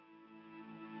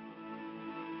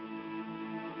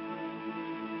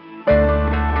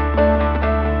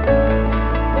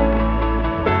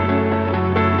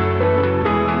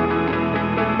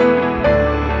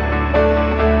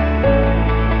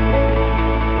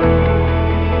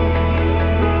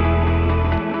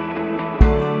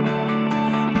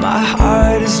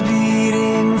heart is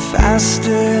beating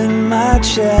faster in my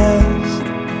chest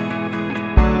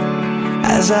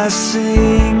as I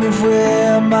sing of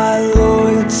where my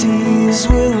loyalties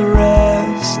will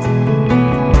rest.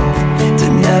 To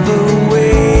never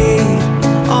wait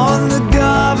on the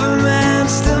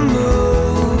governments to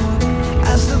move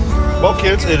as the Well,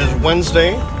 kids, it is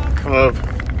Wednesday of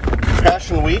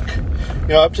Passion Week. You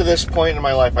know, up to this point in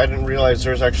my life, I didn't realize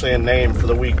there's actually a name for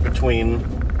the week between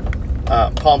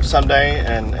Palm Sunday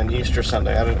and Easter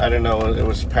Sunday. I didn't know it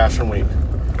was Passion Week.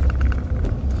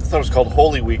 I thought it was called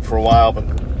Holy Week for a while, but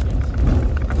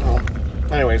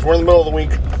anyways, we're in the middle of the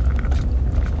week.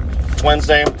 It's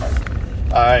Wednesday.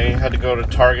 I had to go to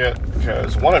Target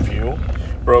because one of you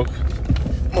broke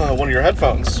one of your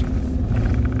headphones,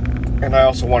 and I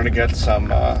also wanted to get some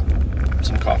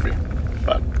coffee.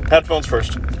 But headphones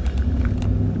first.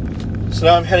 So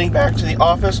now I'm heading back to the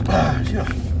office. My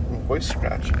voice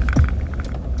scratch.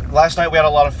 Last night we had a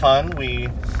lot of fun. You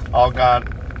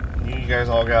guys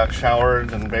all got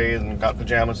showered and bathed and got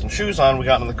pajamas and shoes on. We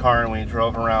got in the car and we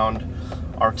drove around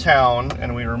our town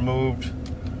and we removed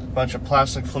a bunch of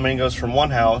plastic flamingos from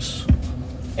one house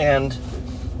and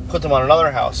put them on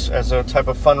another house as a type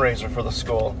of fundraiser for the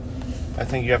school. I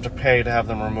think you have to pay to have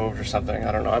them removed or something.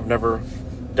 I don't know. I've never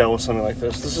dealt with something like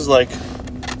this. This is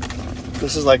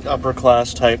like upper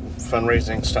class type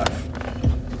fundraising stuff.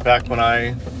 Back when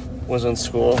I was in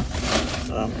school,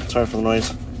 sorry for the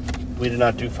noise, we did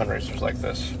not do fundraisers like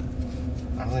this.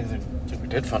 I don't think we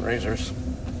did fundraisers.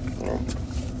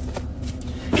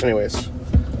 Anyways,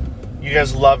 you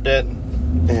guys loved it,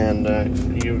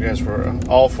 and you guys were,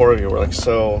 all four of you were like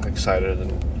so excited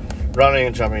and running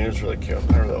and jumping. It was really cute.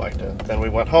 I really liked it. Then we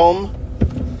went home,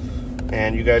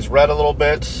 and you guys read a little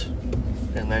bit,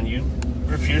 and then you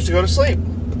refused to go to sleep.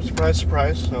 Surprise,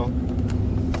 surprise. So,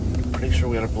 pretty sure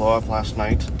we had a blow up last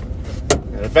night.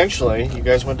 And eventually, you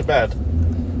guys went to bed.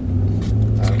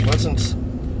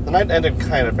 The night ended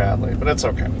kind of badly, but it's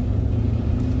okay.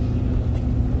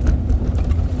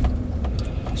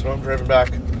 So I'm driving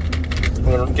back. I'm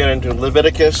going to get into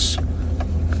Leviticus.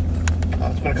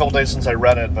 It's been a couple days since I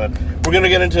read it, but we're going to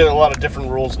get into a lot of different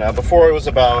rules now. Before it was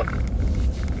about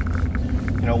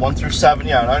 1 through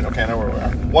 7, I know where we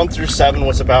are. 1 through 7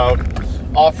 was about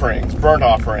offerings, burnt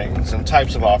offerings, and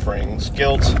types of offerings,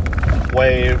 guilt,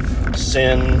 wave,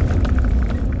 sin,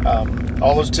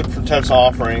 all those different types of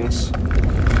offerings.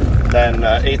 Then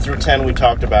 8 through 10 we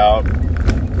talked about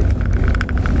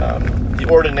the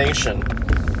ordination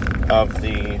of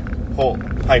the whole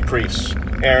high priest,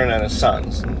 Aaron and his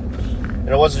sons. And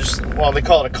it wasn't just, they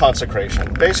call it a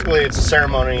consecration. Basically, it's a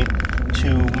ceremony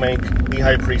to make the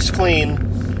high priest clean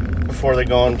before they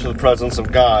go into the presence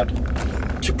of God,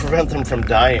 to prevent them from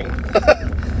dying.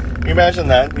 You imagine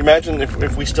that? Imagine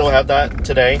if we still had that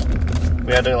today.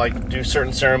 We had to do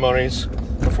certain ceremonies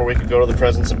before we could go to the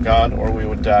presence of God, or we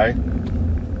would die.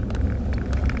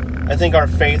 I think our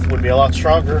faith would be a lot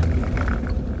stronger.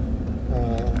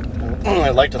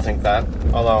 I'd like to think that,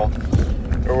 although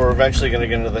we're eventually going to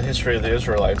get into the history of the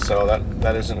Israelites, so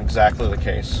that isn't exactly the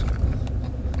case.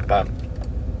 But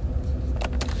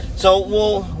so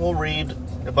we'll read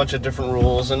a bunch of different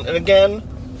rules, and again,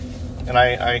 and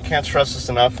I can't stress this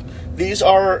enough, these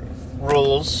are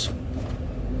rules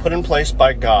put in place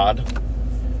by God,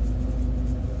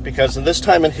 because in this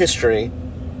time in history,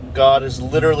 God is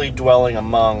literally dwelling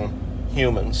among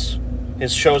humans,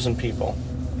 his chosen people.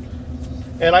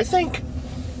 And I think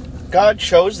God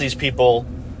chose these people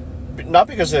not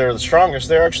because they're the strongest,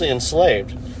 they're actually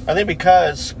enslaved. I think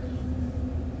because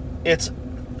it's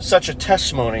such a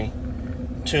testimony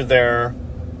to their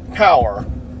power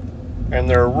and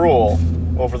their rule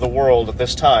over the world at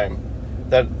this time,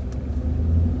 that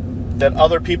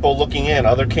other people looking in,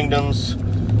 other kingdoms,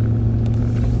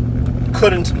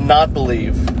 couldn't not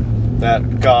believe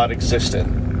that God existed.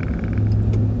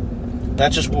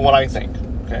 That's just what I think,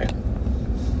 okay?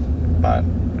 But,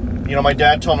 my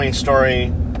dad told me a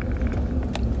story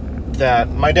that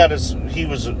my dad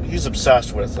he's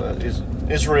obsessed with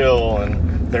Israel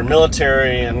and their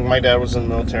military, and my dad was in the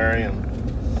military,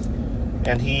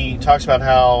 and he talks about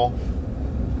how,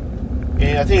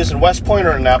 I think it's in West Point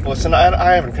or Annapolis, and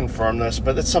I haven't confirmed this,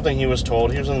 but it's something he was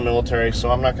told. He was in the military,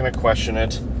 so I'm not going to question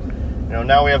it.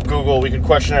 Now we have Google, we can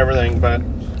question everything, but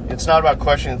it's not about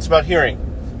questioning, it's about hearing.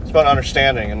 It's about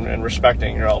understanding and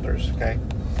respecting your elders, okay?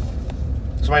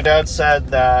 So my dad said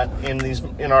that in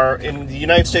the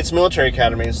United States military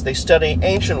academies, they study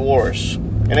ancient wars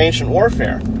and ancient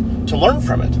warfare to learn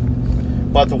from it.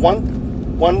 But the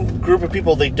one group of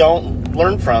people they don't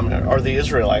learn from are the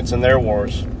Israelites and their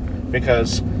wars,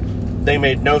 because they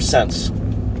made no sense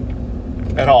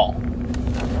at all.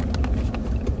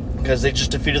 because they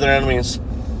just defeated their enemies.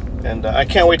 And I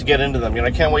can't wait to get into them.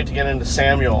 I can't wait to get into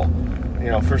Samuel,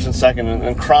 1st and 2nd,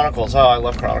 and Chronicles. Oh, I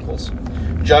love Chronicles.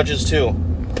 Judges too.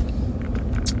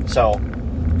 So,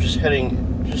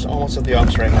 just almost at the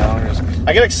ups right now.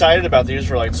 I get excited about the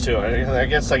Israelites too. I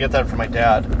guess I get that from my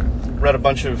dad. Read a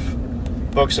bunch of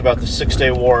books about the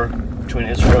 6-day war between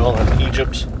Israel and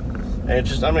Egypt. And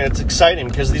it's exciting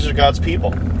because these are God's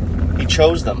people. He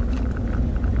chose them.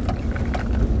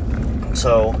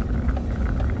 So,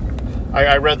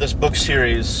 I read this book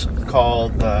series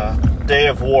called Day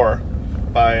of War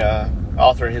by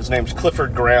author. His name's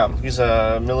Clifford Graham. He's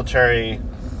a military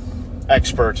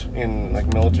expert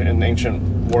in ancient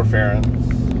warfare,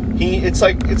 and it's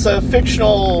a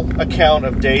fictional account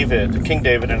of King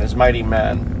David and his mighty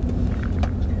men,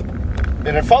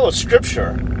 and it follows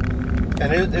scripture,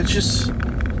 and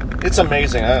it's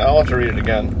amazing. I'll have to read it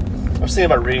again. I was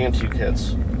thinking about reading it to you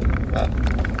kids.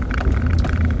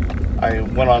 I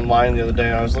went online the other day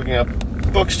and I was looking up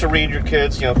books to read your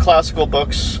kids, classical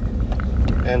books,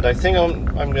 and I think I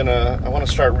want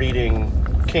to start reading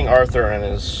King Arthur and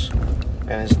his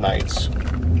knights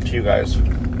to you guys.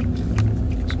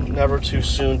 It's never too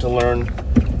soon to learn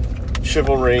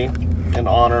chivalry and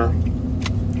honor,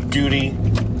 duty,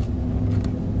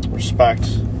 respect.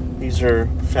 These are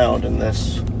found in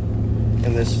this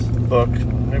book.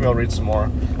 Maybe I'll read some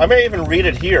more. I may even read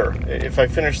it here. If I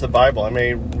finish the Bible, I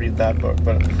may read that book.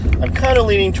 But I'm kind of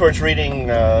leaning towards reading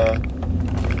a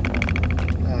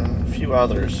few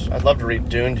others. I'd love to read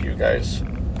Dune to you guys.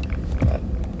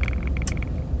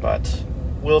 But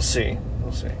we'll see.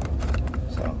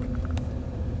 So,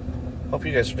 hope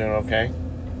you guys are doing okay.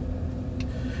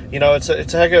 It's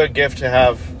a heck of a gift to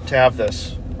have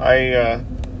this. I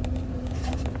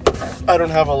don't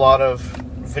have a lot of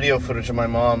video footage of my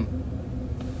mom,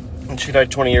 and she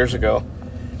died 20 years ago.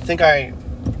 I think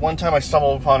one time I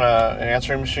stumbled upon an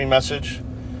answering machine message.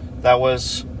 That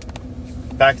was,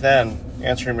 back then,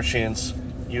 answering machines,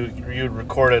 you'd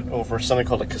record it over something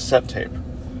called a cassette tape.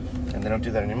 And they don't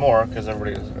do that anymore because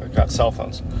everybody's got cell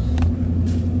phones.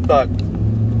 But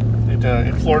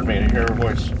it floored me to hear her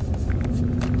voice.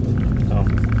 So,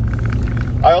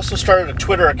 I also started a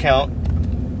Twitter account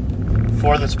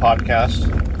for this podcast,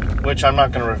 which I'm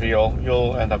not going to reveal.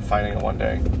 You'll end up finding it one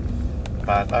day.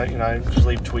 But I just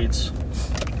leave tweets.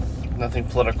 Nothing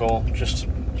political, just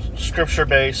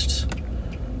scripture-based.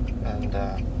 And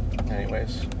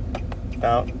anyways,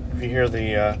 if you hear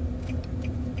the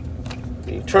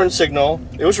turn signal,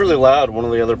 it was really loud. One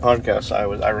of the other podcasts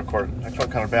I recorded, I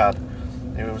felt kind of bad.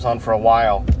 It was on for a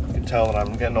while. You can tell that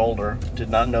I'm getting older. Did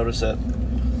not notice it.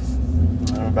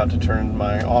 I'm about to turn to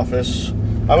my office.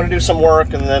 I'm going to do some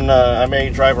work, and then I may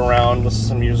drive around, listen to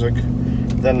some music.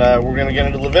 Then we're going to get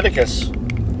into Leviticus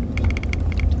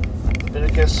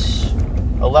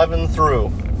 11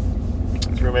 through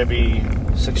maybe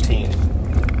 16.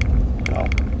 So,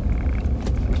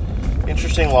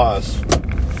 interesting laws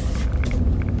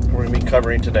we're going to be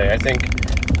covering today. I think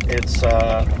it's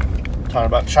talking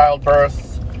about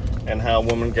childbirth and how a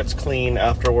woman gets clean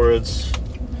afterwards.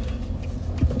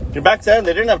 Back then,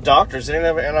 they didn't have doctors. They didn't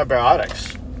have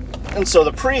antibiotics. And so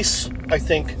the priests, I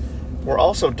think, were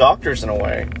also doctors in a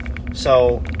way.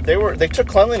 So they took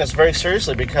cleanliness very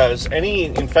seriously because any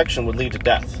infection would lead to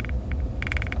death.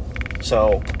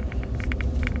 So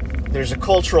there's a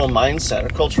cultural mindset, a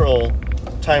cultural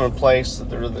time and place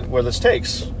where this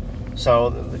takes. So,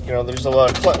 there's a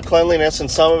lot of cleanliness, and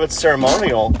some of it's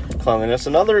ceremonial cleanliness,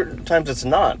 and other times it's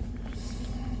not.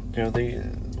 The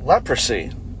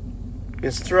leprosy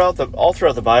is all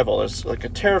throughout the Bible. It's like a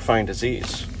terrifying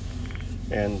disease.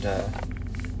 And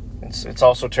it's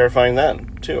also terrifying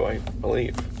then, too, I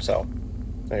believe. So,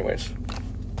 anyways.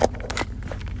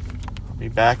 I'll be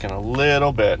back in a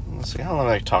little bit. Let's see, how long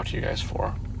did I talk to you guys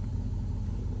for?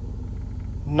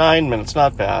 9 minutes,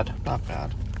 not bad.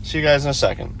 See you guys in a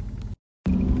second.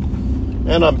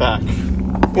 And I'm back.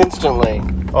 Instantly.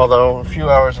 Although a few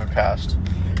hours have passed.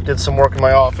 Did some work in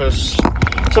my office.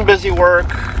 Some busy work.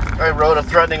 I wrote a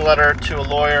threatening letter to a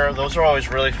lawyer. Those are always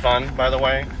really fun, by the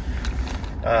way.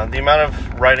 The amount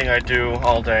of writing I do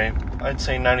all day, I'd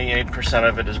say 98%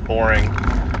 of it is boring.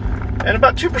 And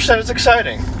about 2% is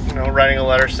exciting. Writing a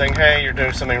letter saying, hey, you're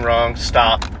doing something wrong,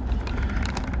 stop.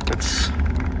 It's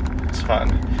fun.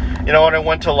 When I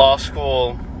went to law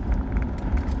school,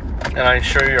 and I'm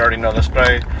sure you already know this, but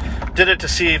I did it to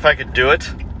see if I could do it.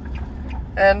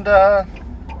 And,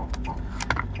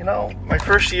 my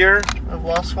first year of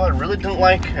law school, I really didn't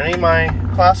like any of my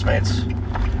classmates.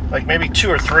 Like maybe 2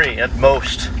 or 3 at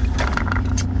most.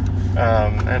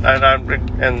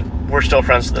 And we're still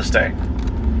friends to this day.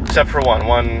 Except for one.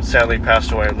 One sadly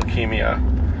passed away of leukemia.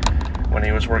 when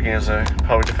he was working as a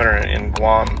public defender in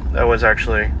Guam. It was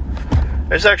actually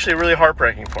really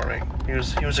heartbreaking for me. He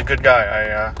was a good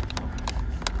guy.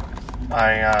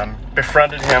 I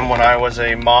befriended him when I was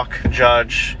a mock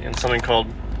judge in something called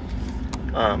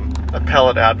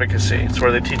appellate advocacy. It's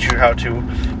where they teach you how to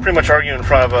pretty much argue in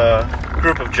front of a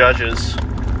group of judges,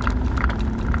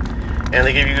 and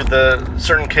they give you the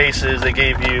certain cases. They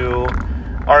gave you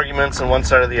arguments on one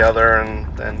side or the other,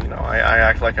 and then I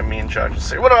act like a mean judge and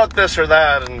say, "What about this or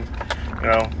that?" and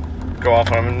go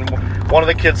off on him. And one of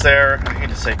the kids there, I hate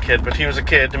to say kid, but he was a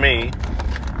kid to me.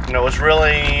 Was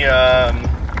really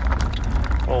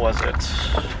what was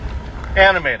it?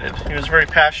 Animated. He was very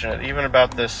passionate, even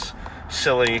about this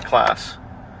silly class.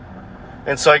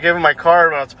 And so I gave him my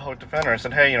card when I was a public defender. I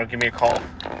said, "Hey, give me a call.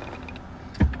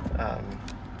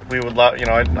 We would love,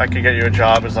 I could get you a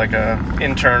job as like a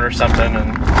intern or something."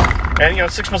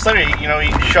 And 6 months later,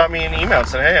 he shot me an email and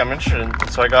said, "Hey, I'm interested." And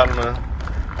so I got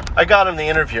him the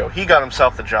interview. He got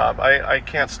himself the job. I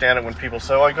can't stand it when people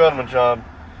say, "Oh, I got him a job."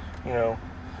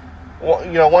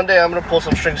 One day I'm going to pull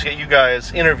some strings to get you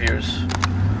guys interviews,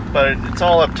 but it's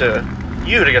all up to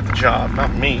you to get the job,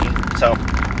 not me. So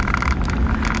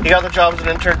he got the job as an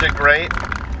intern, did great,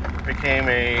 became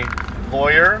a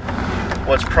lawyer,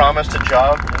 was promised a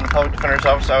job in the public defender's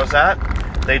office I was at.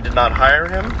 They did not hire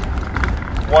him.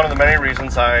 One of the many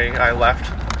reasons I left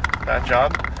that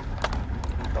job,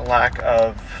 the lack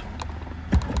of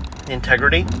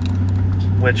integrity,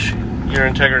 which your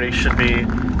integrity should be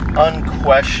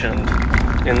unquestioned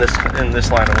in this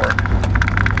line of work.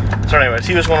 So anyways,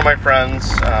 he was one of my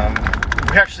friends.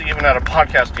 We actually even had a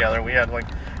podcast together.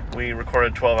 We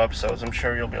recorded 12 episodes. I'm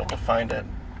sure you'll be able to find it.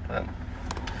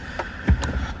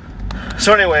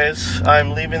 So anyways,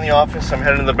 I'm leaving the office. I'm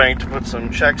heading to the bank to put some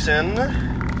checks in,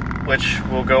 which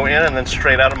will go in and then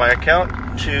straight out of my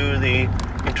account to the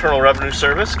Internal Revenue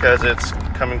Service, because it's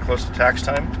coming close to tax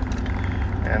time.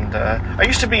 And I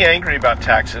used to be angry about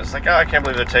taxes. Like, I can't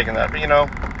believe they're taking that. But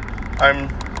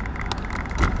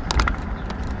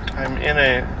I'm in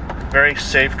a very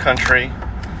safe country.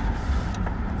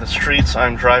 The streets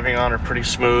I'm driving on are pretty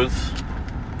smooth.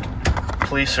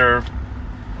 Police are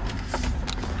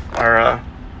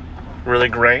really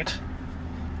great.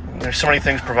 There's so many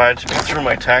things provided to me through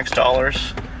my tax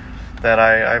dollars that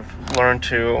I've learned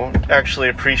to actually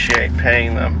appreciate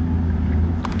paying them.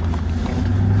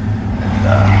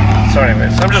 So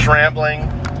anyways, I'm just rambling,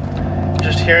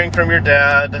 just hearing from your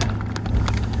dad.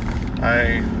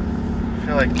 I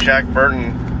feel like Jack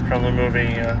Burton from the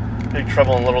movie Big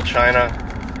Trouble in Little China.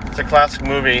 It's a classic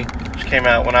movie which came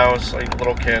out when I was a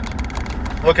little kid.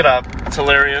 Look it up. It's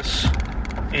hilarious.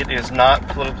 It is not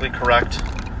politically correct.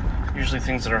 Usually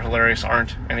things that are hilarious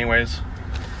aren't anyways.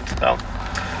 So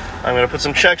I'm going to put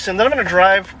some checks in. Then I'm going to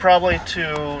drive probably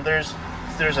to, there's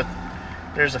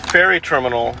a ferry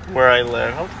terminal where I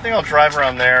live. I think I'll drive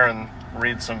around there and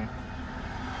read some,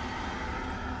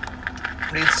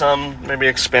 maybe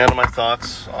expand on my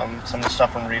thoughts on some of the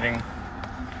stuff I'm reading.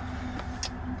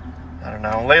 I don't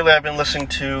know. Lately I've been listening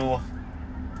to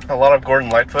a lot of Gordon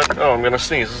Lightfoot. Oh, I'm going to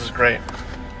sneeze. This is great.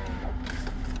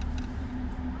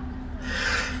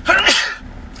 Good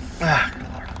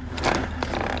Lord.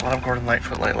 A lot of Gordon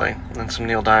Lightfoot lately. And then some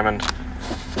Neil Diamond.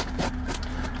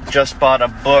 Just bought a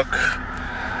book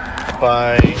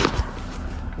by,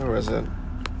 where is it?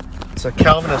 It's a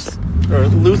Calvinist or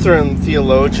Lutheran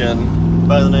theologian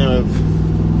by the name of,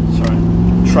 sorry,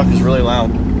 the truck is really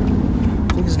loud. I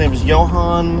think his name is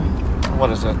Johann, what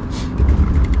is it?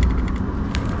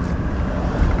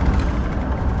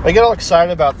 I get all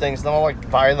excited about things, then I'll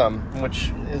buy them,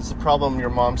 which is the problem your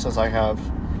mom says I have,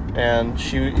 and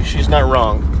she's not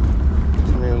wrong.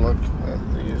 I mean, look at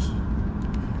these.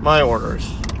 My orders.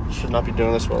 Should not be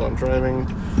doing this while I'm driving.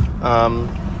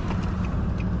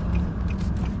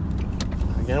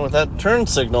 Again, with that turn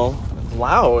signal,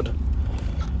 loud.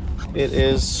 It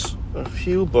is a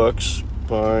few books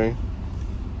by,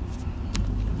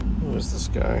 who is this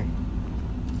guy?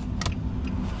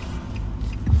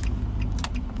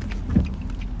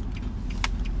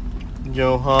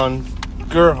 Johann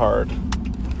Gerhard.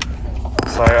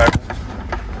 So I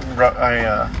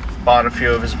bought a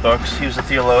few of his books. He was a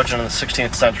theologian in the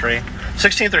 16th century,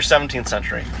 16th or 17th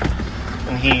century,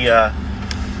 and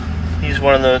he's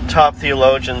one of the top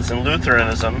theologians in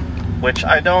Lutheranism, which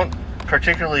I don't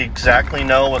particularly exactly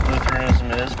know what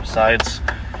Lutheranism is, besides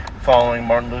following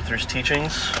Martin Luther's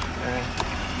teachings.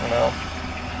 I don't know,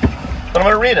 but I'm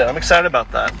going to read it. I'm excited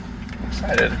about that. I'm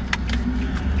excited.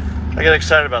 I get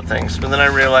excited about things, but then I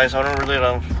realize I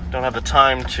don't have the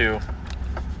time to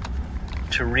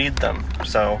read them.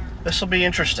 So this will be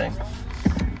interesting.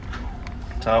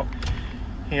 So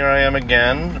here I am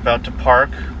again, about to park,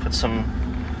 put some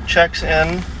checks in,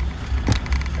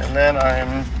 and then I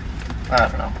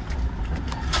don't know.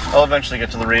 I'll eventually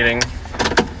get to the reading.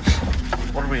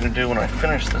 What are we going to do when I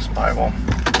finish this Bible?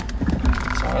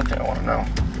 That's another thing I want to know.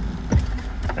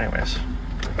 Anyways.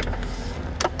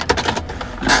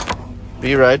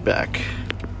 Be right back.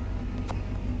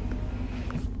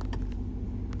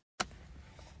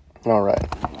 Alright.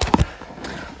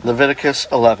 Leviticus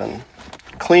 11.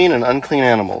 Clean and unclean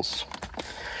animals.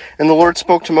 And the Lord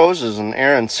spoke to Moses and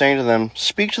Aaron, saying to them,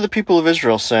 Speak to the people of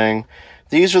Israel, saying,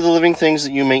 These are the living things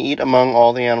that you may eat among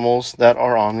all the animals that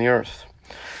are on the earth.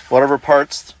 Whatever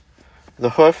parts the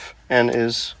hoof and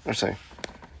is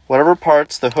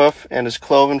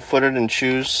cloven, footed, and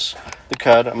chews the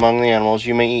cud among the animals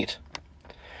you may eat.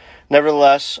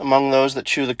 Nevertheless, among those that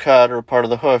chew the cud or a part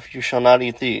of the hoof, you shall not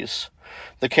eat these.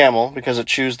 The camel, because it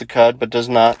chews the cud but does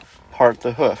not part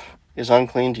the hoof, is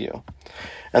unclean to you.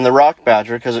 And the rock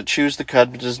badger, because it chews the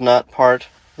cud but does not part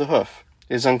the hoof,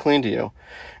 is unclean to you.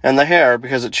 And the hare,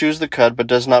 because it chews the cud but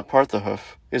does not part the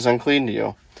hoof, is unclean to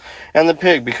you. And the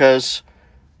pig, because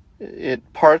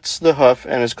it parts the hoof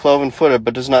and is cloven-footed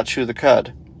but does not chew the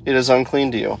cud, it is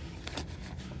unclean to you.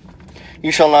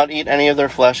 You shall not eat any of their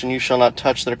flesh, and you shall not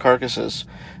touch their carcasses.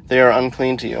 They are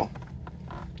unclean to you.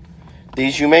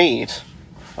 These you may eat,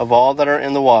 of all that are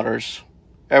in the waters.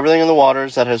 Everything in the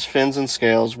waters that has fins and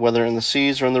scales, whether in the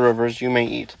seas or in the rivers, you may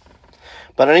eat.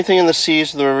 But anything in the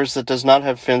seas or the rivers that does not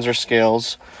have fins or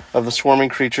scales, of the swarming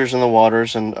creatures in the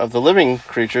waters, and of the living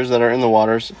creatures that are in the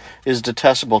waters, is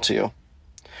detestable to you.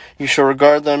 You shall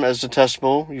regard them as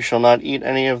detestable. You shall not eat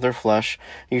any of their flesh.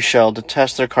 You shall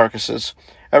detest their carcasses.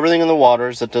 Everything in the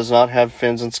waters that does not have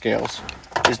fins and scales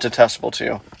is detestable to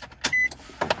you.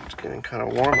 It's getting kind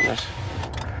of warm in this.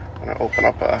 I'm going to open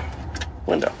up a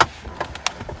window.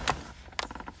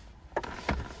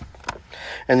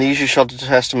 And these you shall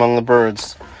detest among the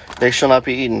birds. They shall not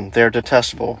be eaten. They are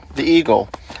detestable. The eagle,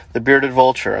 the bearded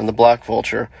vulture, and the black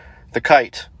vulture, the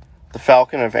kite, the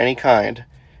falcon of any kind,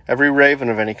 every raven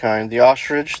of any kind, the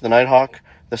ostrich, the nighthawk,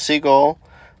 the seagull,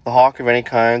 the hawk of any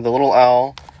kind, the little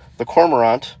owl, the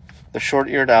cormorant, the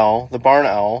short-eared owl, the barn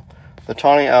owl, the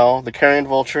tawny owl, the carrion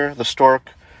vulture, the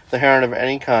stork, the heron of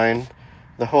any kind,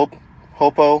 the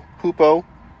hoopoe,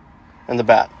 and the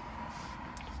bat.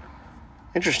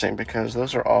 Interesting, because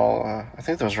those are all, I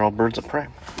think those are all birds of prey,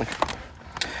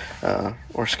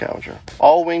 or scavenger.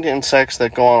 All winged insects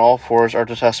that go on all fours are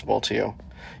detestable to you.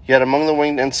 Yet among the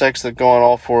winged insects that go on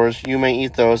all fours, you may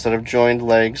eat those that have joined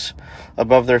legs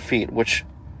above their feet, which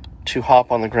to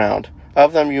hop on the ground.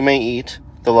 Of them you may eat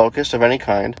the locust of any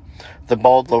kind, the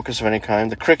bald locust of any kind,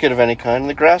 the cricket of any kind, and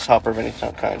the grasshopper of any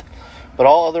kind. But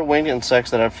all other winged insects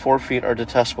that have 4 feet are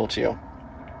detestable to you.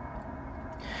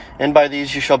 And by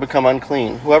these you shall become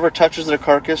unclean. Whoever touches their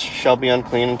carcass shall be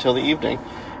unclean until the evening,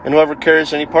 and whoever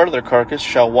carries any part of their carcass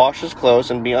shall wash his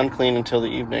clothes and be unclean until the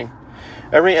evening.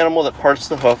 Every animal that parts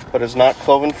the hoof, but is not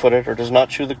cloven-footed, or does not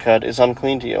chew the cud, is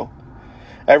unclean to you.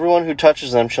 Everyone who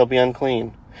touches them shall be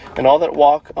unclean. And all that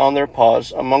walk on their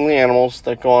paws among the animals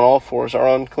that go on all fours are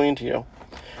unclean to you.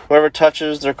 Whoever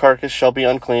touches their carcass shall be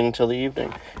unclean until the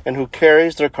evening. And who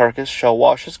carries their carcass shall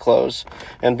wash his clothes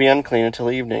and be unclean until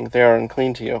the evening. They are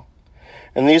unclean to you.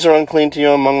 And these are unclean to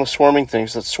you among the swarming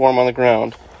things that swarm on the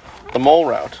ground: the mole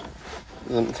rat,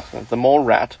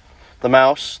 the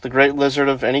mouse, the great lizard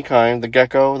of any kind, the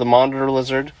gecko, the monitor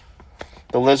lizard,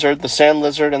 the sand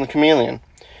lizard, and the chameleon.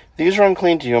 These are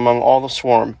unclean to you among all that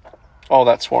swarm.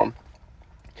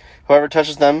 Whoever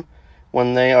touches them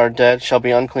when they are dead shall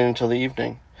be unclean until the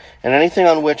evening. And anything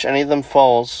on which any of them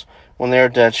falls when they are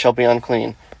dead shall be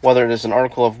unclean, whether it is an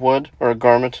article of wood, or a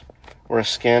garment, or a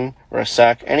skin, or a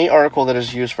sack, any article that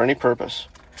is used for any purpose.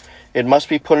 It must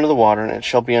be put into the water, and it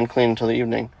shall be unclean until the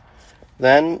evening.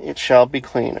 Then it shall be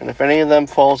clean. And if any of them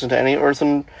falls into any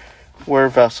earthenware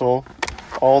vessel,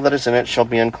 all that is in it shall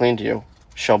be unclean to you,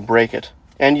 shall break it,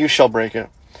 and you shall break it.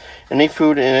 Any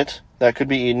food in it that could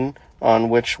be eaten, on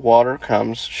which water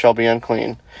comes, shall be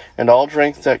unclean, and all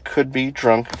drink that could be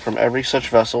drunk from every such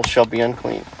vessel shall be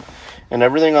unclean, and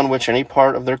everything on which any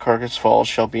part of their carcass falls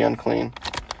shall be unclean.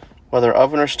 Whether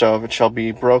oven or stove, it shall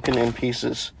be broken in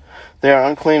pieces. They are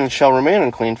unclean and shall remain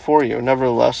unclean for you.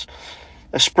 Nevertheless,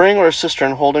 a spring or a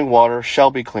cistern holding water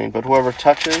shall be clean, but whoever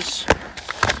touches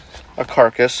a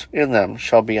carcass in them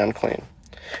shall be unclean.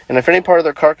 And if any part of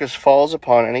their carcass falls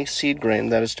upon any seed grain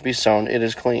that is to be sown, it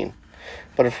is clean.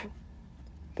 But if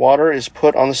water is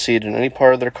put on the seed, and any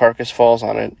part of their carcass falls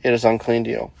on it, it is unclean to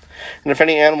you. And if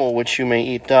any animal which you may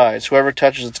eat dies, whoever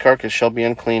touches its carcass shall be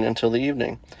unclean until the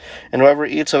evening. And whoever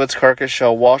eats of its carcass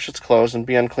shall wash its clothes and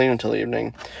be unclean until the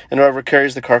evening. And whoever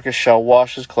carries the carcass shall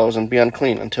wash his clothes and be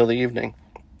unclean until the evening.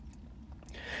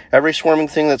 Every swarming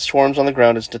thing that swarms on the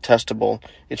ground is detestable.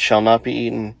 It shall not be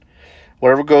eaten.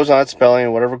 Whatever goes on its belly,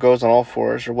 and whatever goes on all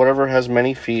fours, or whatever has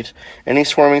many feet, any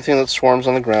swarming thing that swarms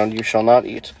on the ground you shall not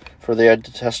eat, for they are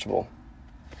detestable.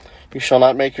 You shall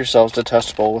not make yourselves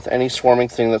detestable with any swarming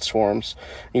thing that swarms.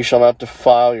 You shall not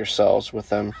defile yourselves with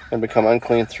them, and become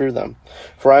unclean through them.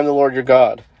 For I am the Lord your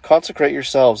God. Consecrate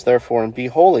yourselves, therefore, and be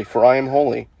holy, for I am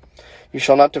holy. You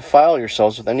shall not defile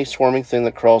yourselves with any swarming thing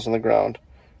that crawls on the ground.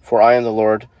 For I am the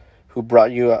Lord, who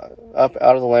brought you up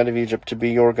out of the land of Egypt to be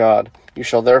your God. You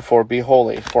shall therefore be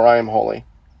holy, for I am holy.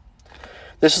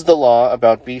 This is the law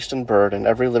about beast and bird, and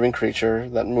every living creature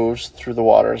that moves through the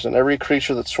waters, and every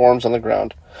creature that swarms on the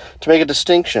ground, to make a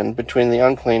distinction between the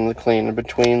unclean and the clean, and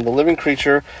between the living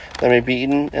creature that may be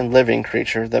eaten and living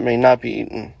creature that may not be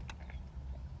eaten.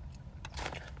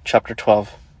 Chapter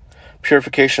 12.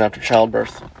 Purification after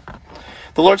childbirth.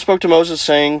 The Lord spoke to Moses,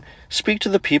 saying, Speak to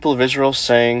the people of Israel,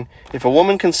 saying, If a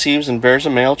woman conceives and bears a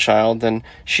male child, then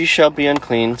she shall be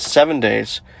unclean 7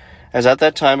 days. As at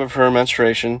that time of her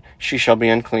menstruation she shall be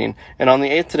unclean. And on the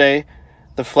 8th day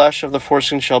the flesh of the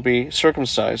foreskin shall be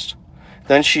circumcised.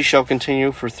 Then she shall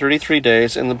continue for 33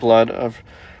 days in the blood of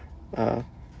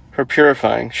her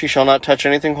purifying. She shall not touch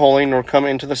anything holy, nor come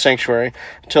into the sanctuary,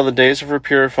 until the days of her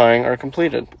purifying are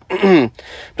completed. But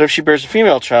if she bears a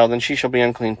female child, then she shall be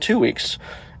unclean 2 weeks,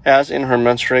 as in her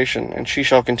menstruation, and she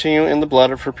shall continue in the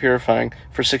blood of her purifying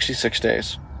for 66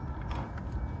 days.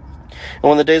 And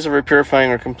when the days of her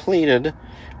purifying are completed,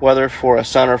 whether for a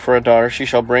son or for a daughter, she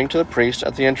shall bring to the priest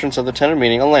at the entrance of the tent of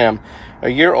meeting a lamb, a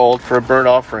year old, for a burnt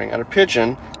offering, and a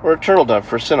pigeon or a turtle dove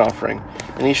for a sin offering.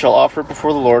 And he shall offer it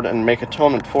before the Lord and make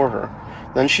atonement for her.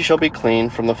 Then she shall be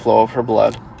clean from the flow of her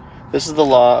blood. This is the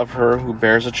law of her who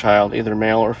bears a child, either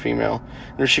male or female.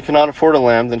 And if she cannot afford a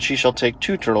lamb, then she shall take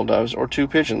 2 turtle doves or 2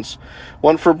 pigeons,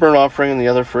 one for a burnt offering and the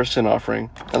other for a sin offering.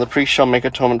 And the priest shall make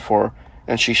atonement for her,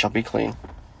 and she shall be clean.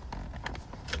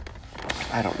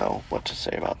 I don't know what to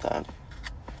say about that.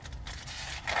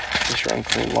 I guess you're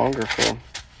unclean longer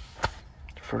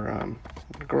for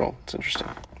a girl. It's interesting.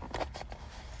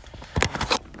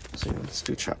 So let's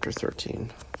do chapter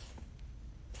 13.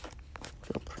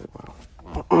 Feel pretty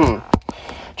well.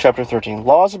 Chapter 13.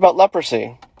 Laws about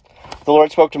leprosy. The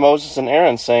Lord spoke to Moses and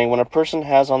Aaron, saying, When a person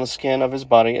has on the skin of his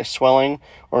body a swelling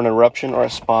or an eruption or a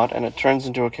spot, and it turns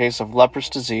into a case of leprous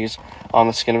disease on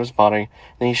the skin of his body,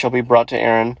 then he shall be brought to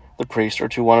Aaron the priest, or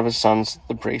to one of his sons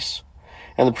the priests.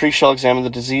 And the priest shall examine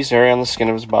the diseased area on the skin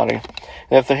of his body.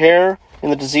 And if the hair in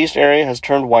the diseased area has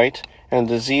turned white, and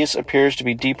the disease appears to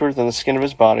be deeper than the skin of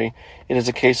his body, it is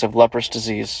a case of leprous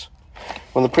disease.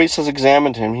 When the priest has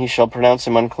examined him, he shall pronounce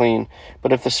him unclean.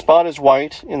 But if the spot is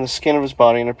white in the skin of his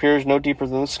body, and appears no deeper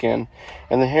than the skin,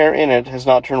 and the hair in it has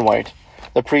not turned white,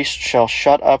 the priest shall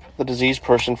shut up the diseased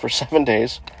person for 7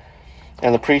 days,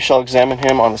 and the priest shall examine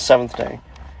him on the 7th day.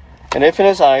 And if in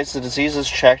his eyes the disease is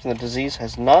checked, and the disease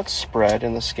has not spread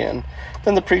in the skin,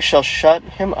 then the priest shall shut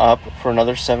him up for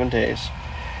another 7 days.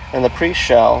 And the priest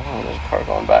shall... Oh, there's a car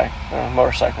going by.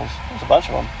 Motorcycles. There's a bunch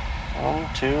of them.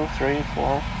 1, 2, 3,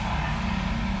 4...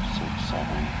 6,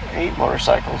 7, 8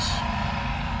 motorcycles.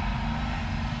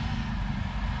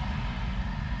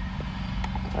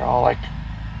 They're all like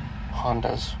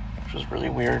Hondas, which is really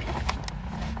weird.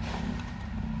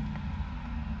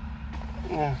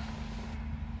 Yeah.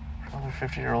 Other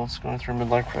 50-year-olds going through a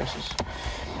midlife crisis.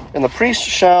 And the priest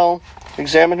shall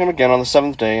examine him again on the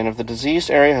 7th day, and if the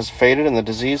diseased area has faded and the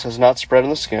disease has not spread in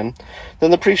the skin,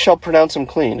 then the priest shall pronounce him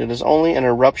clean. It is only an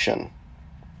eruption.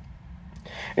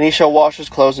 And he shall wash his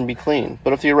clothes and be clean.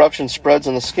 But if the eruption spreads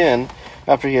in the skin,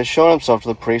 after he has shown himself to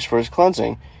the priest for his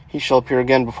cleansing, he shall appear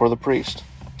again before the priest.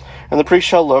 And the priest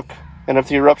shall look, and if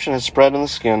the eruption has spread in the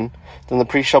skin, then the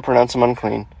priest shall pronounce him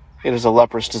unclean. It is a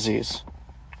leprous disease.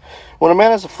 When a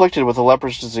man is afflicted with a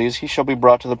leprous disease, he shall be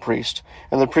brought to the priest,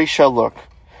 and the priest shall look.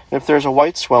 And if there is a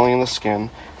white swelling in the skin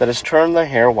that has turned the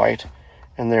hair white,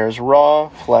 and there is raw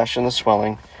flesh in the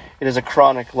swelling, it is a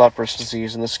chronic leprous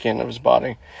disease in the skin of his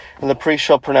body, and the priest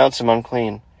shall pronounce him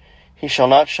unclean. He shall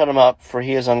not shut him up, for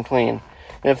he is unclean.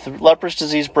 And if the leprous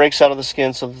disease breaks out of the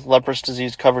skin, so the leprous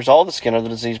disease covers all the skin of the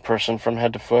diseased person from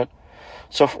head to foot,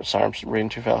 sorry, I'm reading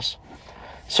too fast.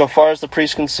 So far as the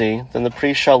priest can see, then the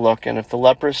priest shall look, and if the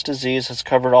leprous disease has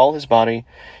covered all his body,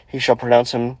 he shall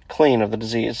pronounce him clean of the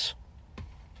disease.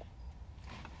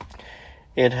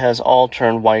 It has all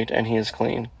turned white, and he is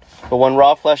clean. But when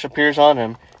raw flesh appears on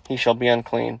him, he shall be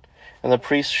unclean. and the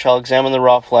priest shall examine the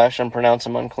raw flesh and pronounce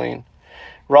him unclean.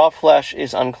 Raw flesh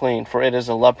is unclean, for it is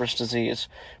a leprous disease.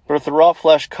 But if the raw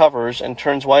flesh covers and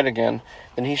turns white again,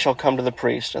 then he shall come to the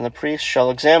priest, and the priest shall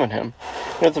examine him.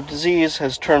 And if the disease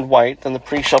has turned white, then the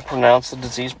priest shall pronounce the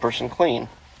diseased person clean.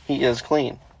 He is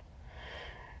clean.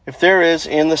 If there is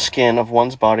in the skin of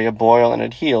one's body a boil and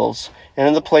it heals, and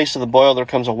in the place of the boil there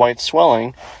comes a white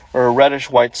swelling, or a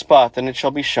reddish-white spot, then it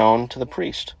shall be shown to the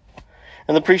priest.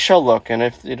 And the priest shall look, and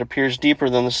if it appears deeper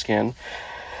than the skin,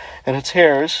 and its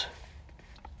hairs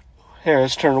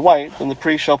turn white, then the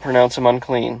priest shall pronounce him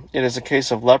unclean. It is a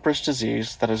case of leprous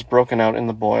disease that has broken out in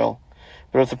the boil.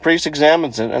 But if the priest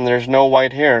examines it, and there is no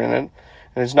white hair in it,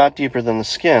 and is not deeper than the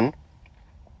skin,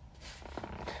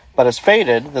 but is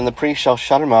faded, then the priest shall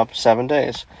shut him up 7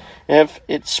 days. And if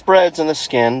it spreads in the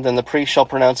skin, then the priest shall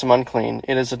pronounce him unclean.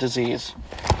 It is a disease.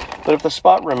 But if the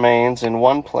spot remains in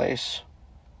one place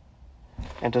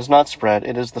and does not spread,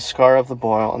 it is the scar of the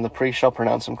boil, and the priest shall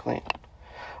pronounce him clean.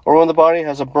 Or when the body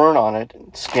has a burn on it,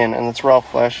 skin, and its raw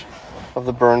flesh of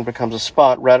the burn becomes a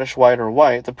spot, reddish, white, or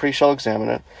white, the priest shall examine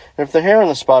it. And if the hair on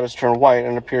the spot is turned white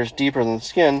and appears deeper than the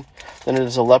skin, then it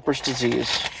is a leprous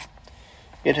disease.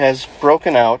 It has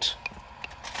broken out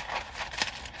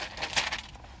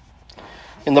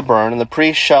in the burn, and the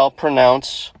priest shall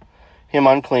pronounce him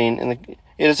unclean.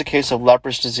 It is a case of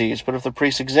leprous disease. But if the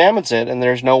priest examines it, and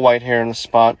there is no white hair in the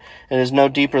spot, and is no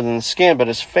deeper than the skin, but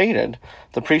is faded,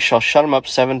 the priest shall shut him up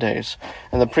 7 days.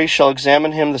 And the priest shall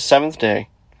examine him the 7th day.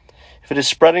 If it is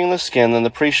spreading in the skin, then the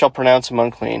priest shall pronounce him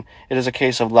unclean. It is a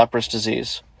case of leprous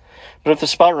disease. But if the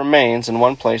spot remains in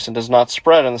one place and does not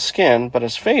spread on the skin, but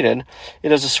is faded,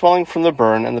 it is a swelling from the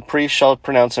burn, and the priest shall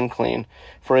pronounce him clean,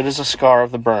 for it is a scar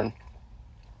of the burn.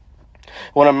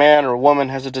 When a man or a woman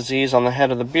has a disease on the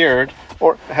head of the beard,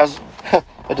 or has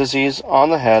a disease on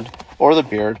the head or the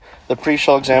beard, the priest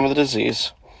shall examine the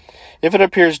disease. If it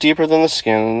appears deeper than the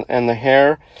skin, and the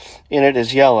hair in it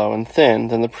is yellow and thin,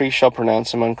 then the priest shall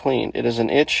pronounce him unclean. It is an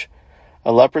itch,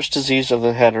 a leprous disease of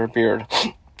the head or beard.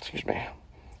 Excuse me.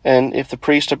 And if the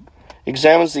priest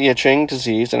examines the itching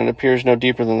disease, and it appears no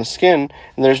deeper than the skin,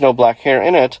 and there is no black hair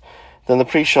in it, then the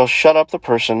priest shall shut up the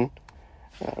person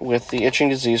with the itching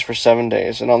disease for 7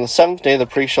 days. And on the 7th day the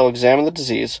priest shall examine the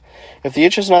disease. If the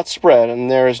itch is not spread,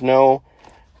 and there is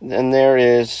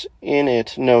in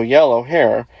it no yellow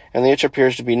hair, and the itch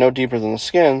appears to be no deeper than the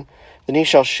skin, then he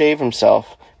shall shave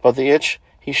himself, but the itch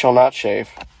he shall not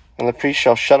shave. And the priest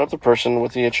shall shut up the person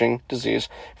with the itching disease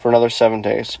for another 7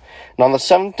 days. And on the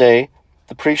 7th day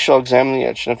the priest shall examine the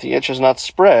itch, and if the itch is not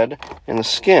spread in the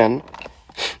skin,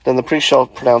 then the priest shall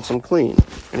pronounce him clean,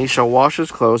 and he shall wash his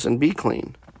clothes and be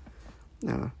clean.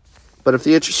 But if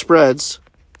the itch spreads,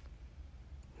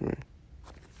 the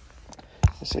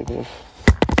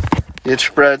itch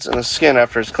spreads in the skin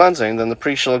after his cleansing, then the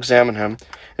priest shall examine him.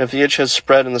 And if the itch has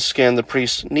spread in the skin, the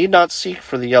priest need not seek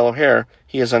for the yellow hair;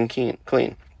 he is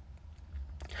clean.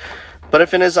 But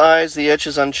if in his eyes the itch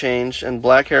is unchanged, and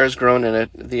black hair has grown in it,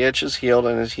 the itch is healed,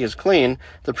 and as he is clean,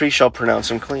 the priest shall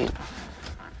pronounce him clean.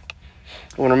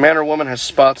 When a man or woman has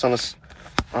spots on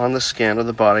the skin of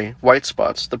the body, white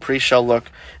spots, the priest shall look.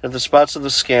 If the spots of the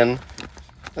skin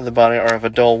of the body are of a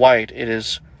dull white, it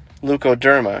is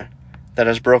leukoderma that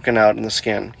has broken out in the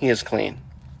skin. He is clean.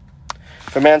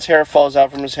 If a man's hair falls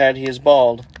out from his head, he is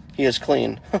bald. He is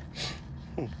clean.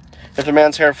 If a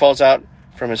man's hair falls out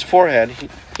from his forehead,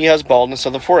 he has baldness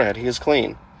of the forehead. He is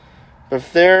clean. But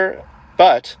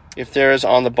if there is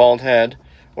on the bald head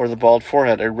or the bald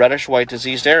forehead a reddish-white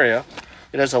diseased area,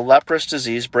 it is a leprous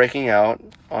disease breaking out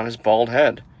on his bald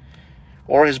head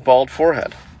or his bald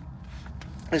forehead.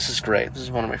 This is great. This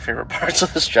is one of my favorite parts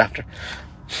of this chapter.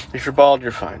 If you're bald,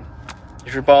 you're fine.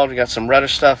 If you're bald, you got some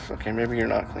reddish stuff, okay, maybe you're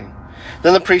not clean.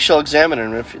 Then the priest shall examine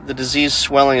him. If the disease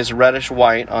swelling is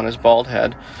reddish-white on his bald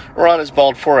head or on his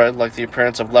bald forehead, like the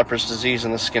appearance of leprous disease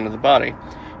in the skin of the body,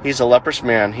 he is a leprous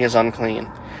man. He is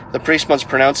unclean. The priest must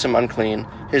pronounce him unclean.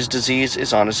 His disease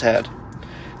is on his head.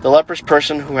 The leprous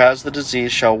person who has the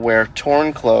disease shall wear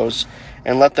torn clothes,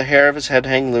 and let the hair of his head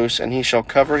hang loose, and he shall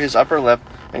cover his upper lip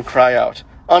and cry out,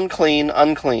 "Unclean,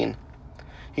 unclean."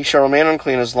 He shall remain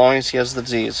unclean as long as he has the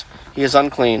disease. He is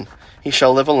unclean. He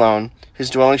shall live alone.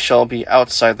 His dwelling shall be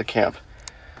outside the camp.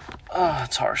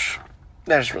 That's harsh.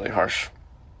 That is really harsh.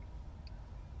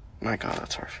 My God,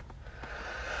 that's harsh.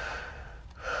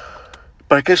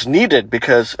 But I guess needed,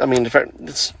 because, I mean, if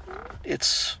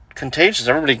it's contagious,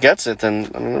 everybody gets it, then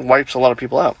it wipes a lot of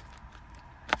people out.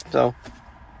 So,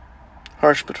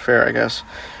 harsh but fair, I guess.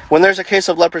 When there's a case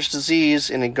of leprous disease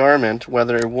in a garment,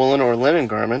 whether a woolen or linen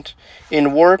garment,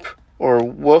 in warp or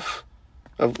woof,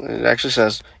 it actually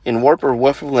says, in warp or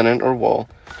woof of linen or wool,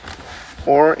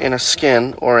 or in a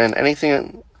skin, or in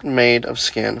anything made of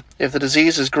skin. If the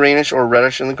disease is greenish or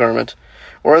reddish in the garment,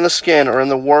 or in the skin, or in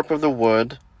the warp of the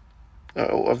wood,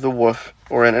 of the woof,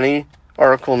 or in any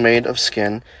article made of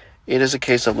skin, it is a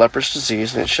case of leprous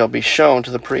disease, and it shall be shown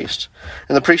to the priest.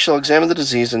 And the priest shall examine the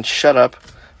disease, and shut up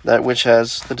that which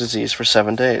has the disease for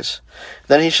 7 days.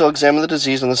 Then he shall examine the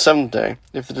disease on the 7th day.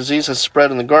 If the disease has spread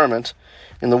in the garment,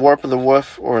 in the warp of the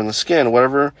woof, or in the skin,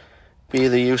 whatever be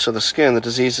the use of the skin, the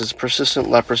disease is persistent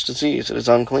leprous disease. It is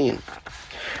unclean.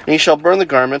 And he shall burn the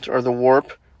garment, or the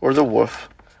warp, or the woof,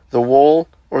 the wool,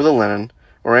 or the linen,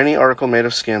 or any article made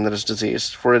of skin that is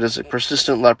diseased, for it is a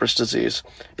persistent leprous disease.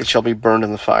 It shall be burned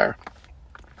in the fire.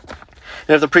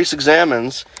 And if the priest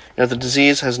examines, and if the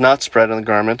disease has not spread in the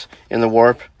garment, in the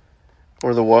warp,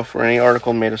 or the woof, or any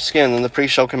article made of skin, then the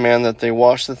priest shall command that they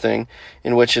wash the thing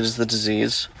in which it is the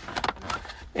disease,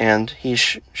 and he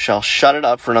shall shut it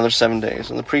up for another 7 days.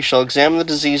 And the priest shall examine the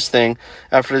diseased thing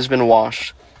after it has been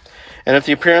washed. And if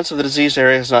the appearance of the diseased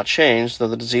area has not changed, though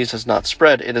the disease has not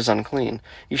spread, it is unclean.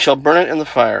 You shall burn it in the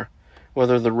fire,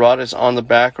 whether the rot is on the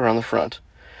back or on the front.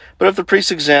 But if the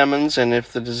priest examines, and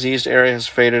if the diseased area has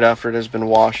faded after it has been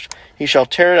washed, he shall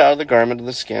tear it out of the garment of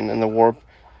the skin, and the warp,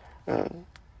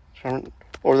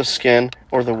 or the skin,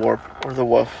 or the warp, or the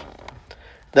woof.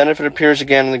 Then if it appears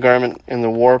again in the garment, in the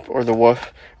warp, or the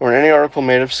woof, or in any article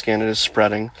made of skin, it is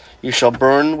spreading. You shall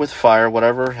burn with fire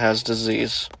whatever has the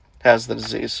disease.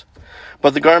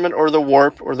 But the garment, or the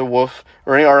warp, or the woof,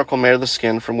 or any article made of the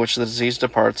skin from which the disease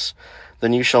departs,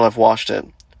 then you shall have washed it.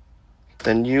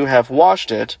 Then you have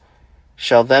washed it,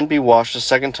 shall then be washed a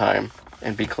 2nd time,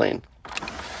 and be clean.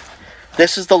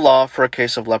 This is the law for a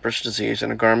case of leprous disease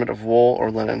in a garment of wool or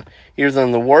linen, either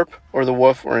in the warp, or the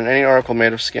woof, or in any article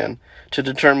made of skin, to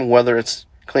determine whether it's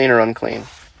clean or unclean.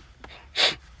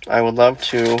 I would love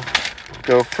to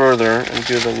go further and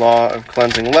do the law of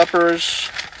cleansing lepers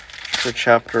for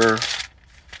chapter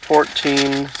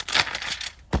 14.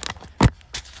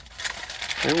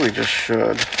 Maybe we just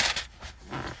should.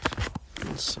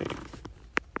 Let's see.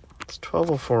 It's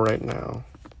 12:04 right now.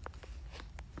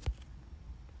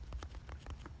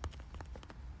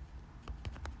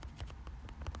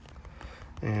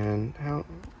 And how,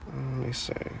 let me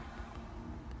see.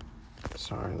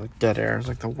 Sorry, like dead air is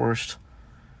like the worst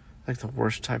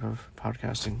type of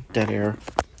podcasting. Dead air.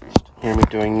 Just hear me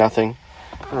doing nothing.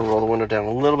 I'm gonna roll the window down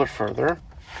a little bit further,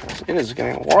 because it is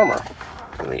getting warmer.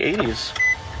 In the 80s.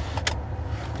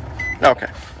 Okay.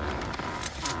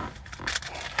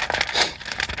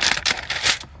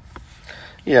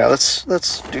 Yeah,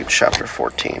 let's do chapter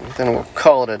 14. Then we'll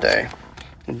call it a day.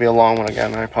 It'll be a long one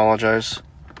again. I apologize.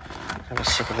 Have a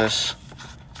sip of this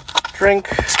drink.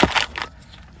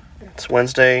 It's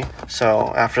Wednesday,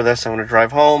 so after this I'm going to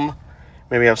drive home,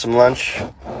 maybe have some lunch,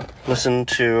 listen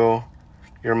to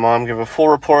your mom give a full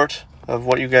report of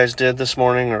what you guys did this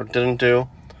morning or didn't do.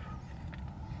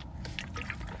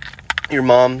 Your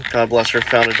mom, God bless her,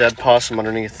 found a dead possum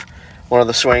underneath one of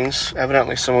the swings.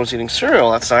 Evidently someone was eating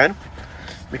cereal outside,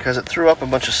 because it threw up a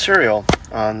bunch of cereal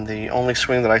on the only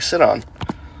swing that I sit on.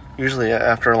 Usually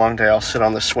after a long day I'll sit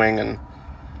on the swing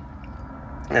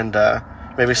and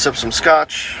maybe sip some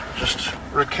scotch, just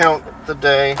recount the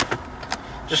day.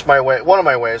 Just one of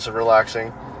my ways of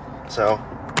relaxing. So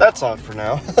that's all for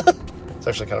now. It's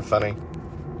actually kind of funny.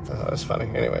 I thought it was funny.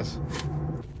 Anyways,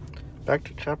 back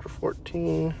to chapter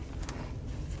 14.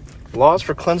 Laws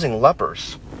for cleansing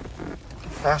lepers.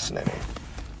 Fascinating.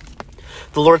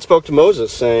 The Lord spoke to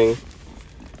Moses, saying,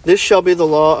 "This shall be the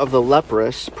law of the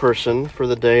leprous person for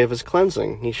the day of his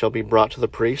cleansing. He shall be brought to the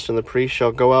priest, and the priest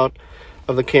shall go out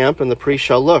of the camp, and the priest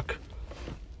shall look.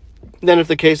 Then if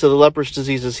the case of the leprous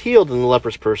disease is healed in the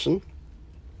leprous person,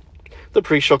 the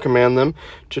priest shall command them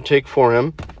to take for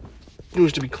him, who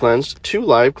is to be cleansed, 2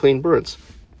 live clean birds,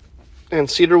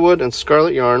 and cedar wood, and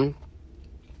scarlet yarn,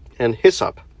 and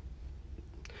hyssop."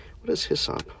 What is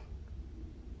hyssop?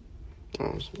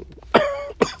 Oh,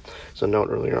 there's a note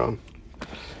earlier on.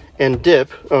 "And dip,"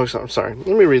 I'm sorry, let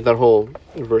me read that whole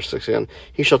verse 6 again.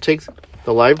 "He shall take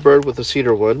the live bird with the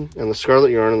cedar wood, and the scarlet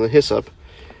yarn, and the hyssop,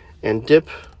 and dip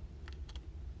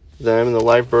them and the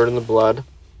live bird in the blood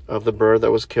of the bird that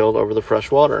was killed over the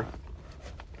fresh water.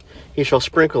 He shall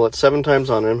sprinkle it 7 times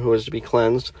on him who is to be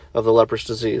cleansed of the leprous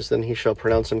disease. Then he shall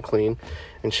pronounce him clean,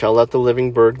 and shall let the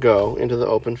living bird go into the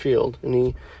open field. And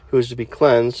he who is to be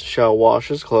cleansed shall wash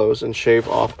his clothes, and shave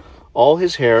off all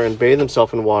his hair, and bathe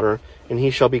himself in water, and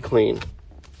he shall be clean.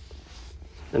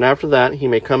 And after that he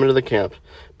may come into the camp,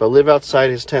 but live outside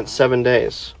his tent 7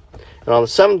 days. And on the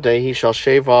 7th day he shall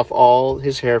shave off all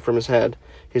his hair from his head,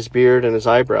 his beard, and his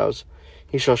eyebrows.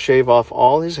 He shall shave off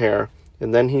all his hair,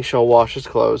 and then he shall wash his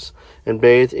clothes, and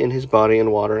bathe in his body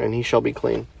in water, and he shall be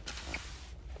clean.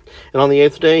 And on the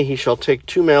 8th day he shall take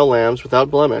 2 male lambs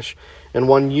without blemish, and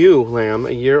 1 ewe lamb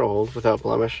a year old without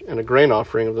blemish, and a grain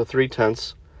offering of the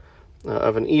 3/10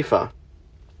 of an ephah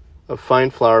of fine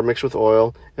flour mixed with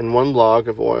oil, and 1 log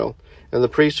of oil. And the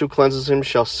priest who cleanses him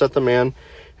shall set the man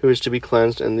who is to be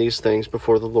cleansed in these things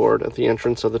before the Lord at the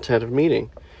entrance of the tent of meeting.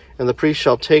 And the priest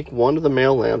shall take 1 of the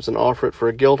male lambs and offer it for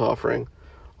a guilt offering,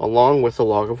 along with the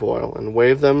log of oil, and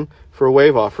wave them for a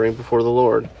wave offering before the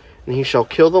Lord. And he shall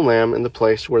kill the lamb in the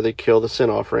place where they kill the sin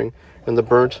offering, and the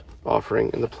burnt offering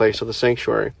in the place of the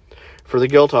sanctuary. For the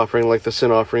guilt offering, like the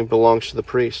sin offering, belongs to the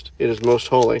priest. It is most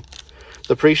holy.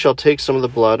 The priest shall take some of the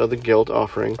blood of the guilt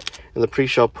offering, and the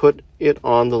priest shall put it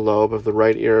on the lobe of the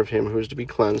right ear of him who is to be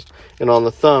cleansed, and on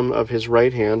the thumb of his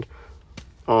right hand,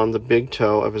 on the big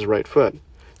toe of his right foot.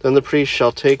 Then the priest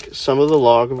shall take some of the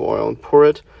log of oil, and pour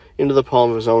it into the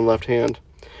palm of his own left hand,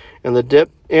 and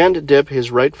dip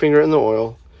his right finger in the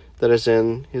oil that is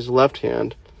in his left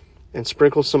hand, and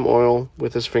sprinkle some oil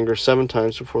with his finger 7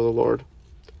 times before the Lord.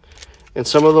 And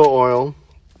some of the oil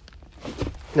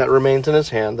that remains in his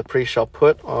hand the priest shall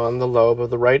put on the lobe of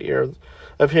the right ear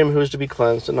of him who is to be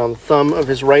cleansed, and on the thumb of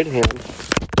his right hand.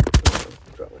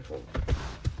 Drop my phone.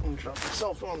 I'm drop my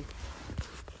cell phone.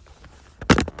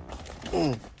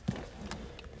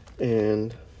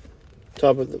 And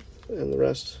top of the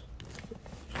rest.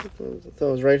 The thumb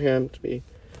of his right hand to be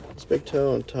his big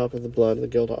toe on top of the blood of the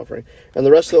guilt offering. And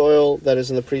the rest of the oil that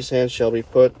is in the priest's hand shall be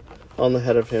put on the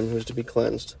head of him who is to be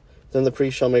cleansed. Then the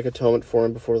priest shall make atonement for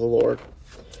him before the Lord.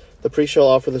 The priest shall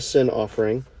offer the sin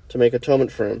offering to make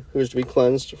atonement for him, who is to be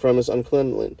cleansed from his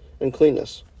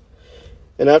uncleanness.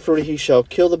 And afterward he shall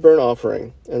kill the burnt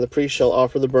offering, and the priest shall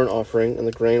offer the burnt offering and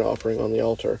the grain offering on the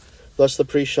altar. Thus the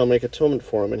priest shall make atonement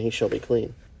for him, and he shall be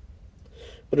clean.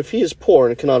 But if he is poor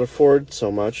and cannot afford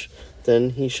so much,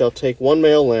 then he shall take 1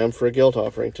 male lamb for a guilt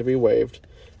offering to be waved,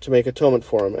 to make atonement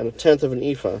for him, and 1/10 of an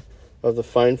ephah of the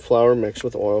fine flour mixed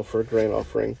with oil for a grain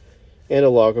offering, and a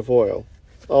log of oil.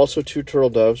 Also 2 turtle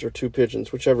doves or 2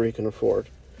 pigeons, whichever he can afford.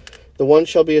 The one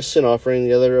shall be a sin offering,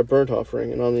 the other a burnt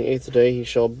offering, and on the 8th day he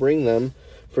shall bring them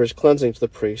for his cleansing to the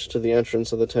priest to the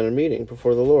entrance of the tent of meeting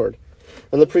before the Lord.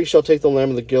 And the priest shall take the lamb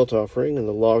of the guilt offering and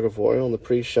the log of oil, and the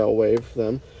priest shall wave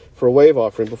them for a wave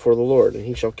offering before the Lord. And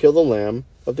he shall kill the lamb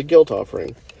of the guilt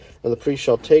offering. And the priest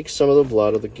shall take some of the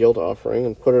blood of the guilt offering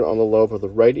and put it on the lobe of the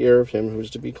right ear of him who is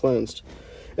to be cleansed,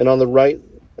 and on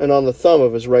the thumb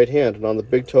of his right hand, and on the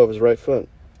big toe of his right foot.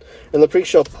 And the priest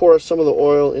shall pour some of the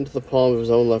oil into the palm of his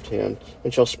own left hand,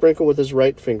 and shall sprinkle with his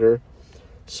right finger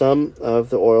some of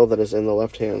the oil that is in the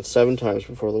left hand 7 times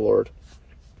before the Lord.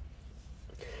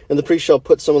 And the priest shall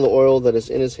put some of the oil that is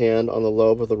in his hand on the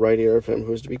lobe of the right ear of him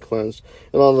who is to be cleansed,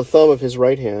 and on the thumb of his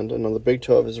right hand, and on the big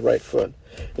toe of his right foot,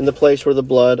 in the place where the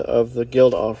blood of the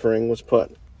guilt offering was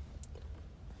put.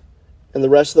 And the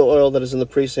rest of the oil that is in the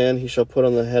priest's hand he shall put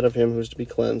on the head of him who is to be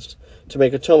cleansed, to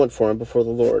make atonement for him before the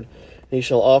Lord. And he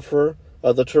shall offer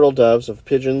of the turtle doves of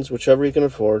pigeons, whichever he can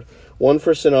afford, 1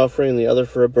 for a sin offering and the other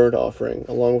for a burnt offering,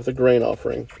 along with a grain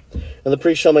offering. And the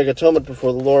priest shall make atonement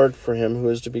before the Lord for him who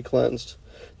is to be cleansed.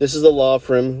 This is the law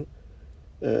for him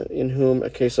in whom a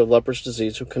case of leprous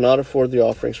disease, who cannot afford the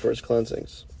offerings for his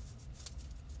cleansings.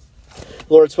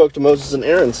 The Lord spoke to Moses and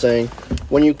Aaron, saying,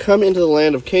 When you come into the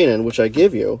land of Canaan, which I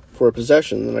give you for a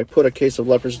possession, and I put a case of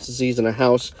leprous disease in a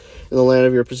house in the land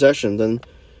of your possession, then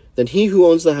he who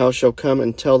owns the house shall come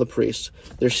and tell the priest,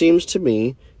 There seems to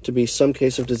me to be some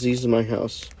case of disease in my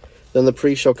house. Then the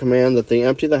priest shall command that they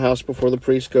empty the house before the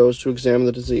priest goes to examine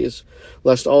the disease,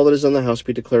 lest all that is in the house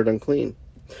be declared unclean.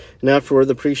 And afterward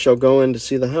the priest shall go in to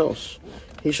see the house.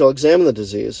 He shall examine the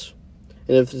disease.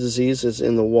 And if the disease is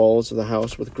in the walls of the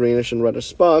house with greenish and reddish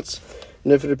spots,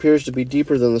 and if it appears to be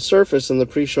deeper than the surface, then the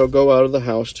priest shall go out of the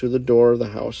house to the door of the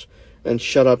house, and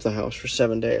shut up the house for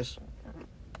 7 days.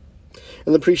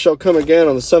 And the priest shall come again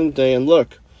on the 7th day, and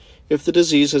look. If the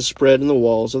disease has spread in the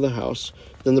walls of the house,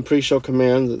 then the priest shall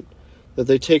command that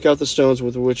they take out the stones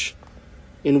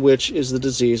in which is the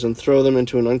disease, and throw them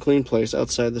into an unclean place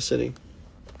outside the city.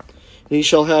 And he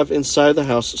shall have inside the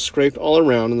house scraped all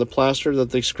around, and the plaster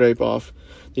that they scrape off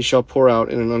they shall pour out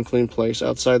in an unclean place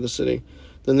outside the city.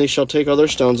 Then they shall take other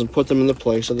stones and put them in the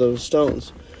place of those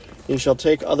stones. And he shall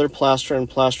take other plaster and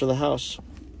plaster the house.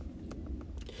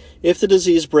 If the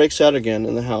disease breaks out again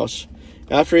in the house,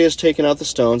 after he has taken out the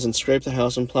stones and scraped the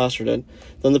house and plastered it,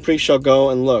 then the priest shall go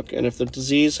and look, and if the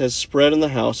disease has spread in the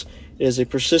house, it is a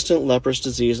persistent leprous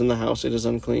disease in the house, it is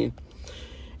unclean.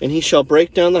 And he shall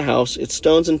break down the house, its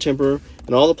stones and timber,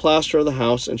 and all the plaster of the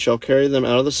house, and shall carry them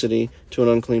out of the city to an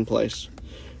unclean place.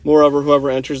 Moreover, whoever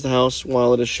enters the house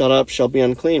while it is shut up shall be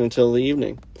unclean until the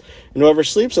evening. And whoever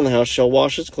sleeps in the house shall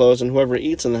wash his clothes, and whoever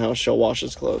eats in the house shall wash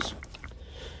his clothes.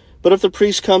 But if the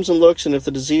priest comes and looks, and if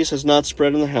the disease has not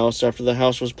spread in the house after the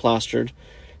house was plastered,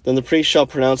 then the priest shall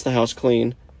pronounce the house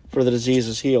clean, for the disease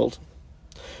is healed.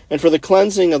 And for the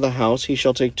cleansing of the house he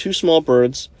shall take 2 small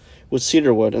birds with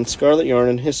cedar wood, and scarlet yarn,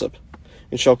 and hyssop,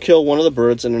 and shall kill one of the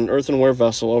birds in an earthenware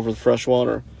vessel over the fresh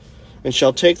water, and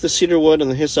shall take the cedar wood and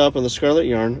the hyssop and the scarlet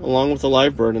yarn, along with the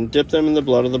live bird, and dip them in the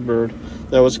blood of the bird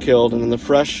that was killed, and in the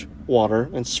fresh water,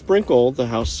 and sprinkle the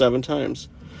house 7 times.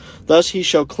 Thus he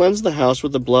shall cleanse the house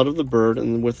with the blood of the bird,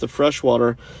 and with the fresh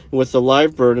water, and with the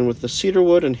live bird, and with the cedar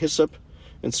wood, and hyssop,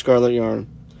 and scarlet yarn.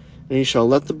 And he shall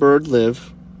let the bird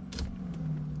live.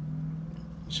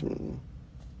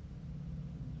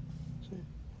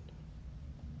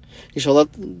 He shall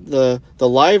let the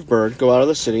live bird go out of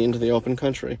the city into the open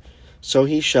country. So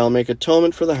he shall make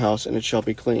atonement for the house, and it shall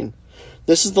be clean.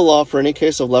 This is the law for any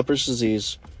case of leprous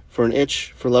disease, for an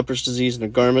itch, for leprous disease in a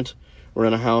garment or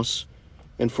in a house,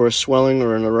 and for a swelling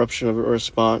or an eruption or a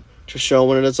spot, to show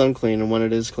when it is unclean and when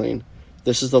it is clean.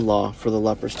 This is the law for the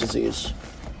leprous disease.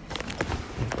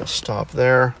 I'll stop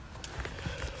there.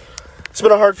 It's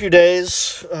been a hard few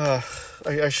days. I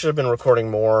should have been recording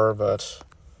more, but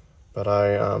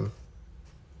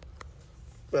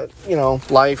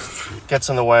life gets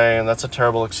in the way, and that's a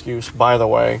terrible excuse. By the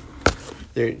way,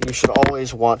 you should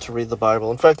always want to read the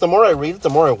Bible. In fact, the more I read it, the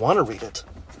more I want to read it.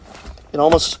 It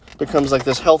almost becomes like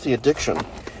this healthy addiction,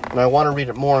 and I want to read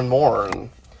it more and more.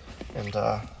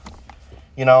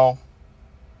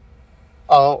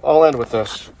 I'll end with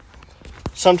this.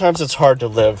 Sometimes it's hard to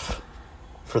live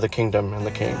for the kingdom and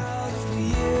the King.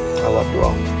 I love you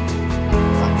all.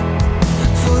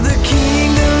 For the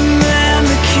kingdom and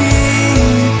the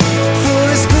King, for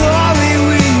His glory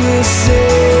we will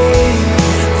sing.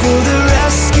 For the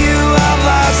rescue of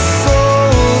our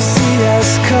souls He has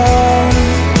come.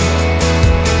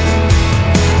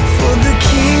 For the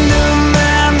kingdom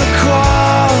and the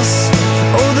cross,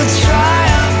 oh, the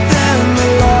triumph and the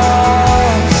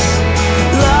loss.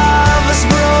 Love has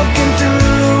broken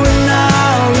through and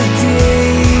now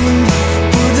redeemed.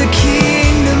 For the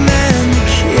kingdom and the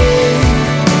King.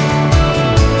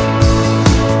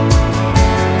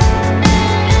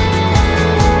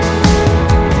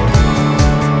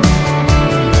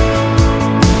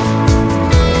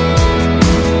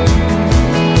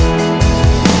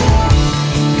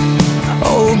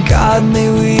 Oh God, may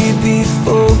we be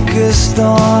focused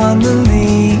on the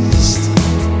least.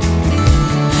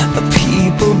 A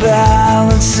people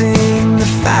balancing the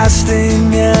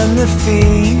fasting and the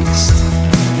feast.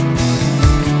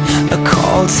 A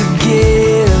call to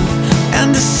give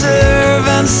and to serve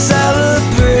and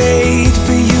celebrate.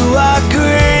 For you are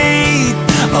great,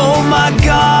 oh my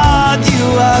God, you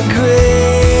are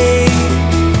great.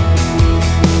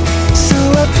 So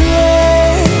I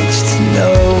pledge to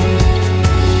know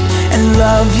and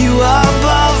love you all